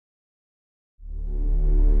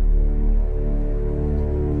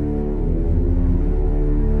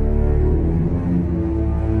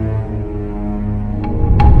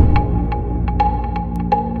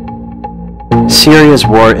Syria's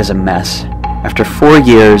war is a mess. After 4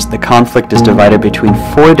 years, the conflict is divided between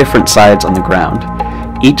 4 different sides on the ground.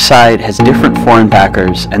 Each side has different foreign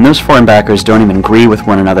backers, and those foreign backers don't even agree with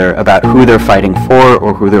one another about who they're fighting for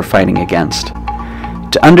or who they're fighting against.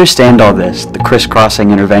 To understand all this, the crisscrossing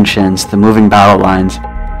interventions, the moving battle lines,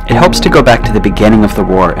 it helps to go back to the beginning of the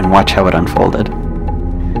war and watch how it unfolded.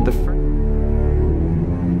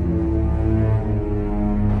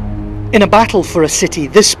 In a battle for a city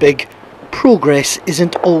this big, progress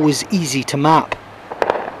isn't always easy to map.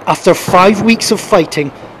 After 5 weeks of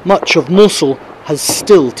fighting, much of Mosul has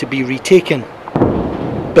still to be retaken.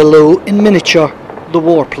 Below, in miniature, the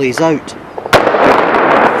war plays out.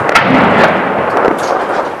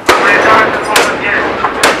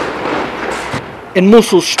 In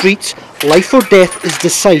Mosul streets, life or death is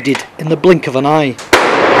decided in the blink of an eye.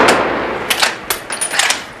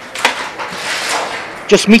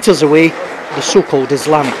 Just meters away, the so-called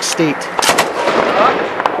Islamic State.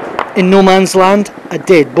 In no man's land, a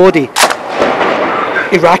dead body.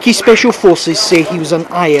 Iraqi special forces say he was an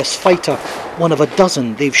IS fighter, one of a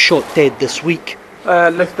dozen they've shot dead this week.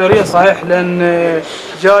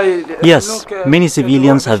 Yes, many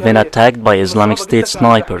civilians have been attacked by Islamic State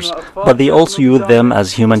snipers, but they also use them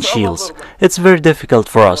as human shields. It's very difficult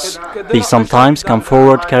for us. They sometimes come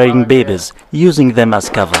forward carrying babies, using them as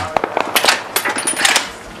cover.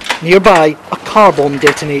 Nearby, a car bomb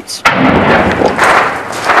detonates.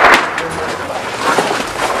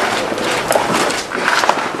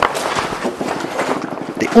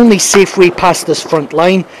 The only safe way past this front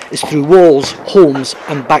line is through walls, homes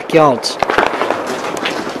and backyards.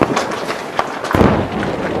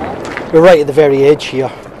 We're right at the very edge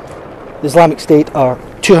here. The Islamic State are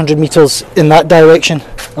 200 metres in that direction,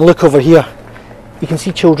 and look over here. You can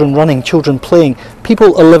see children running, children playing.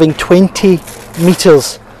 People are living 20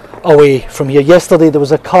 metres away from here. Yesterday there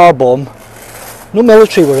was a car bomb. No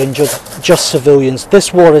military were injured, just civilians.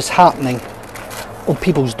 This war is happening on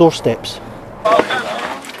people's doorsteps.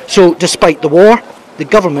 So despite the war, the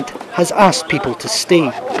government has asked people to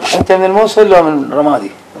stay.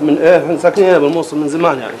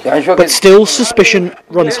 But still suspicion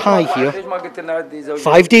runs high here.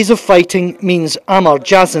 5 days of fighting means Amar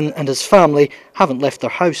Jazan and his family haven't left their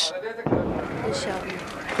house.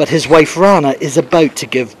 But his wife Rana is about to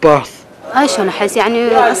give birth.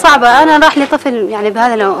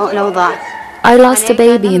 I lost a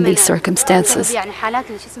baby in these circumstances.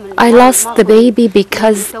 I lost the baby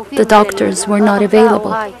because the doctors were not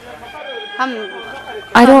available.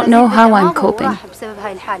 I don't know how I'm coping,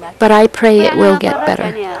 but I pray it will get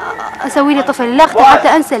better.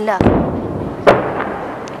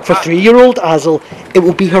 For 3-year-old Azel, it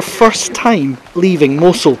will be her first time leaving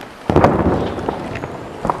Mosul.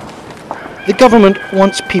 The government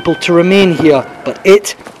wants people to remain here, but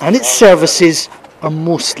it and its services are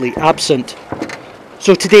mostly absent.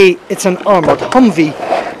 So today it's an armoured Humvee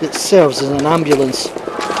that serves as an ambulance.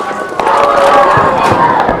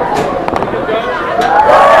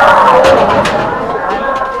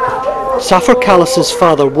 Safar Khalas's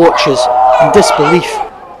father watches in disbelief.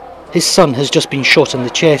 His son has just been shot in the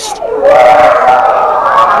chest.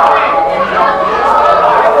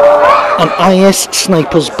 An IS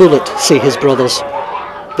sniper's bullet, say his brothers.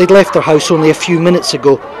 They'd left their house only a few minutes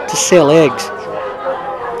ago to sell eggs.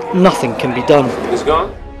 Nothing can be done. He's gone?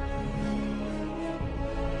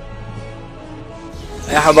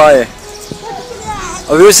 يا حبايبي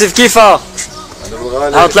ابو يوسف كيفك؟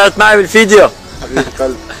 انا طلعت معي بالفيديو. حبيب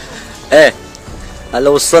قلب. ايه هلا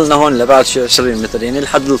وصلنا هون لبعد 20 متر، يعني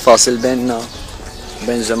الحد الفاصل بيننا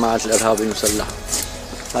وبين جماعة الارهاب المسلحة.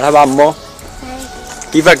 مرحبا عمو.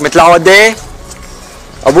 كيفك مثل عودة؟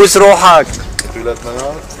 ابوس روحك. ولاد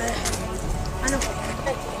منار؟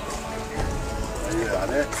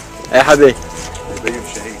 ايه حبيبي. يبين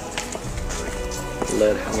شهيد. الله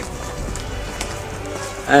يرحمه.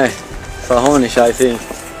 ايه فهون شايفين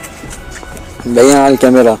مبين على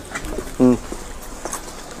الكاميرا.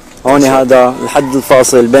 هون هذا الحد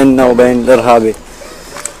الفاصل بيننا وبين الارهابي،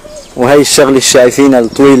 وهي الشغله اللي شايفينها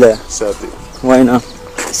الطويله ساتر. وينها؟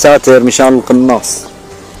 ساتر مشان القناص.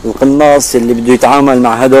 القناص اللي بده يتعامل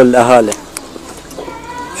مع هدول الاهالي.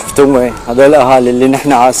 شفتوا هدول الاهالي اللي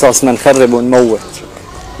نحن على اساس ما نخرب ونموت.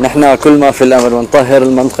 نحن كل ما في الامر ونطهر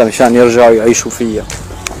المنطقه مشان يرجعوا يعيشوا فيها.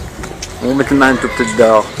 مو مثل ما انتم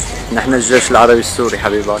بتدعوا، نحن الجيش العربي السوري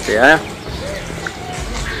حبيباتي. ها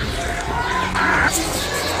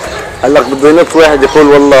هلا بده ينط واحد يقول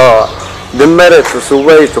والله دمرت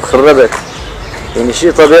وسويت وخربت، يعني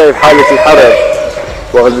شيء طبيعي بحاله الحرب.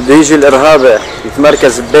 وقت بده يجي الارهابي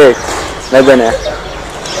يتمركز ببيت مدني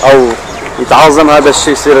او يتعاظم هذا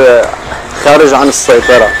الشيء يصير خارج عن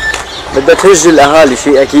السيطره. بدها تهج الاهالي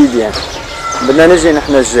شيء اكيد يعني. بدنا نجي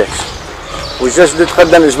نحن الجيش، والجيش بده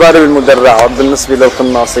يتقدم اجباري بالمدرعات بالنسبه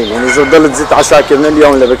للقناصين، يعني اذا ضلت تزيد عساكر من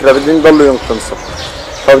اليوم لبكره بدهم يضلوا ينقنصوا،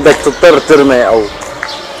 فبدك تضطر ترمي او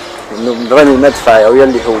انه رمي مدفعي او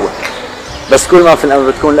يلي هو. بس كل ما في الامر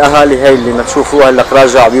بتكون الاهالي هي اللي ما تشوفوها هلا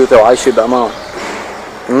راجعه بيوتها وعايشه بامان.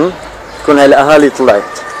 تكون هاي الاهالي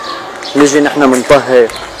طلعت، نجي نحن منطهي،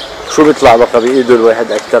 شو بيطلع بقى بايده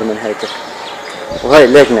الواحد اكثر من هيك. وهي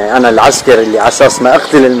ليكنا انا العسكري اللي على اساس ما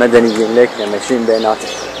اقتل المدنيين، ليكنا ماشيين بيناتنا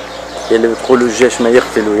يلي بتقولوا الجيش ما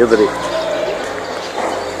يقتل ويضرب.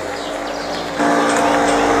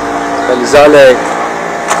 فلذلك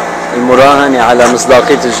المراهنة على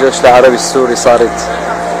مصداقية الجيش العربي السوري صارت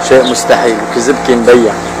شيء مستحيل وكذب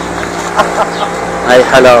مبين. هاي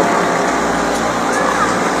حلب،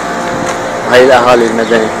 هاي الأهالي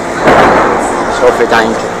المدني شوفت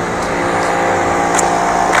عينك.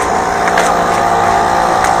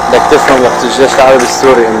 بدك تفهم وقت الجيش العربي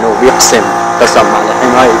السوري انه بيقسم قسم على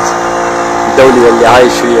حماية الدولة اللي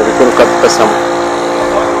عايش فيها، بيكونوا قد قسموا.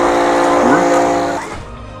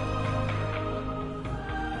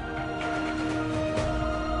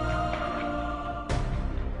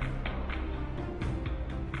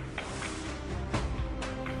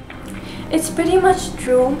 It's pretty much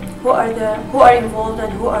true who are involved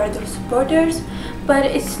and who are the supporters, but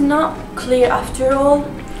it's not clear after all.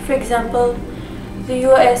 For example, the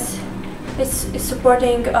US is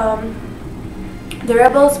supporting the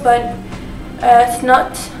rebels, but it's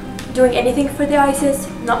not doing anything for the ISIS,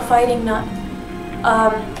 not fighting, not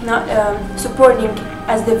supporting,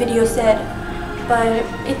 as the video said. But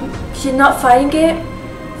she's not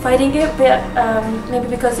fighting it, but maybe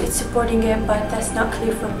because it's supporting it, but that's not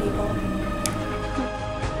clear from people.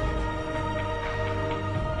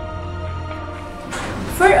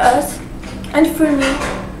 For us, and for me,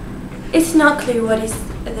 it's not clear what is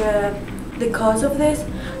the cause of this.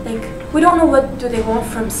 Like, we don't know what do they want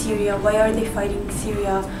from Syria, why are they fighting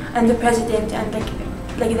Syria and the president and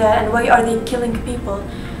like that, and why are they killing people?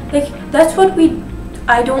 Like, that's what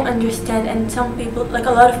I don't understand, and some people, like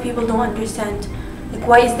a lot of people, don't understand. Like,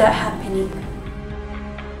 why is that happening?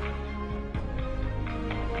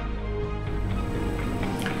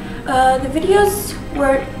 The videos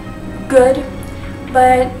were good,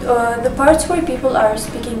 but the parts where people are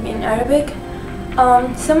speaking in Arabic,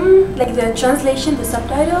 some, like the translation, the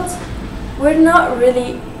subtitles, were not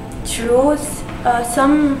really true.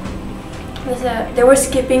 They were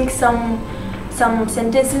skipping some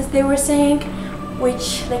sentences they were saying, which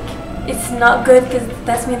like it's not good, because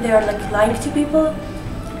that means they are like lying to people,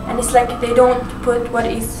 and it's like they don't put what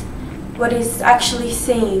is actually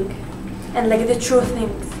saying and like the true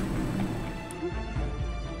things.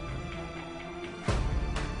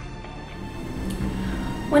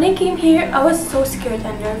 When I came here, I was so scared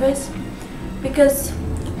and nervous, because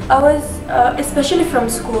I was, especially from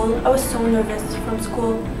school, I was so nervous from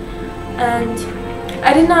school, and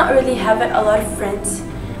I did not really have a lot of friends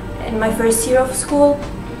in my first year of school.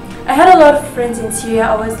 I had a lot of friends in Syria.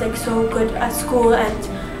 I was like so good at school and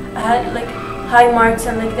I had like high marks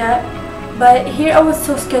and like that, but here I was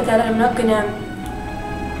so scared that I'm not gonna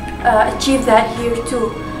achieve that here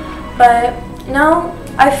too. But now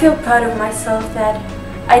I feel proud of myself that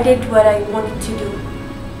I did what I wanted to do.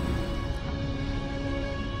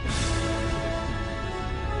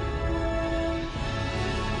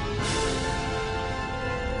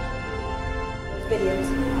 Videos.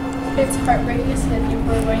 It's heartbreaking to see that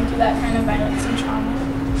people are going through that kind of violence and trauma.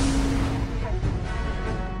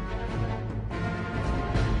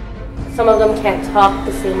 Some of them can't talk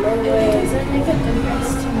the same It language. doesn't make a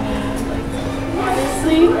difference to me. Like,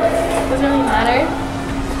 honestly, it doesn't really matter.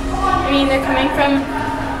 I mean, they're coming from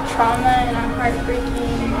trauma and a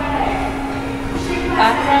heartbreaking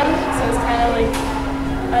background, so it's kind of like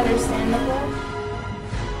understandable.